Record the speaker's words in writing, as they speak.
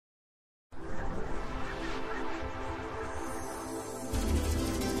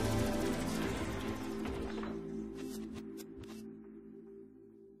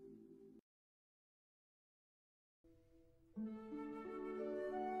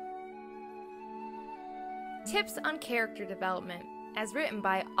Tips on Character Development, as written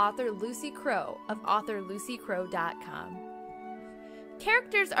by author Lucy Crowe of authorlucycrowe.com.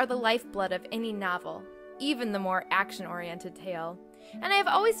 Characters are the lifeblood of any novel, even the more action-oriented tale, and I have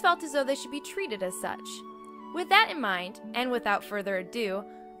always felt as though they should be treated as such. With that in mind, and without further ado,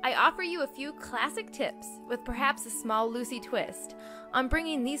 I offer you a few classic tips, with perhaps a small Lucy twist, on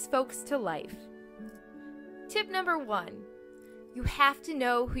bringing these folks to life. Tip number 1. You have to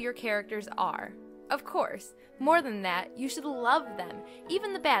know who your characters are. Of course, more than that, you should love them,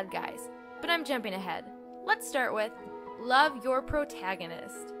 even the bad guys. But I'm jumping ahead. Let's start with, love your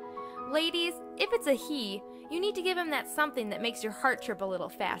protagonist. Ladies, if it's a he, you need to give him that something that makes your heart trip a little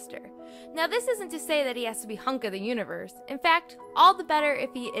faster. Now this isn't to say that he has to be hunk of the universe. In fact, all the better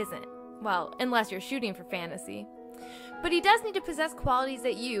if he isn't. Well, unless you're shooting for fantasy. But he does need to possess qualities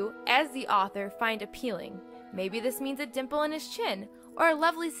that you, as the author, find appealing. Maybe this means a dimple in his chin, or a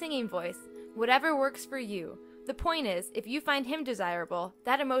lovely singing voice. Whatever works for you. The point is, if you find him desirable,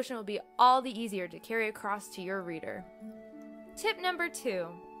 that emotion will be all the easier to carry across to your reader. Tip number 2.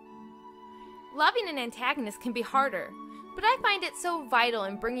 Loving an antagonist can be harder, but I find it so vital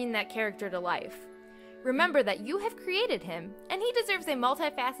in bringing that character to life. Remember that you have created him, and he deserves a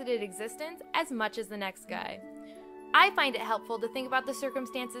multifaceted existence as much as the next guy. I find it helpful to think about the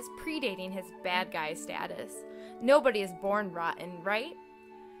circumstances predating his bad guy status. Nobody is born rotten, right?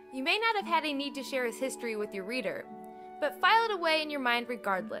 You may not have had a need to share his history with your reader, but file it away in your mind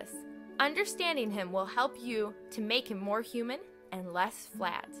regardless. Understanding him will help you to make him more human and less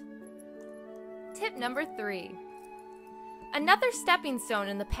flat. Tip number 3. Another stepping stone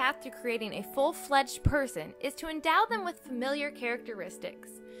in the path to creating a full-fledged person is to endow them with familiar characteristics.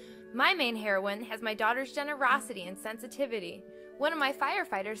 My main heroine has my daughter's generosity and sensitivity. One of my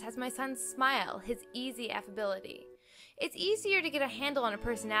firefighters has my son's smile, his easy affability. It's easier to get a handle on a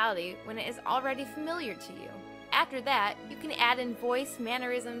personality when it is already familiar to you. After that, you can add in voice,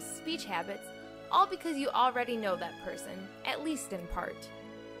 mannerisms, speech habits, all because you already know that person, at least in part.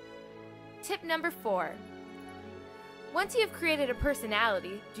 Tip number 4. Once you have created a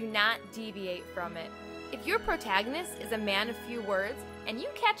personality, do not deviate from it. If your protagonist is a man of few words and you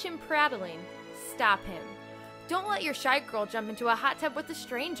catch him prattling, stop him. Don't let your shy girl jump into a hot tub with a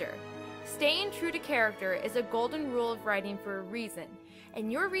stranger. Staying true to character is a golden rule of writing for a reason,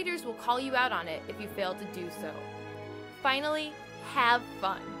 and your readers will call you out on it if you fail to do so. Finally, have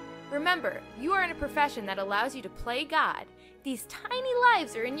fun. Remember, you are in a profession that allows you to play God. These tiny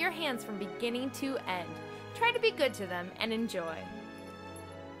lives are in your hands from beginning to end. Try to be good to them and enjoy.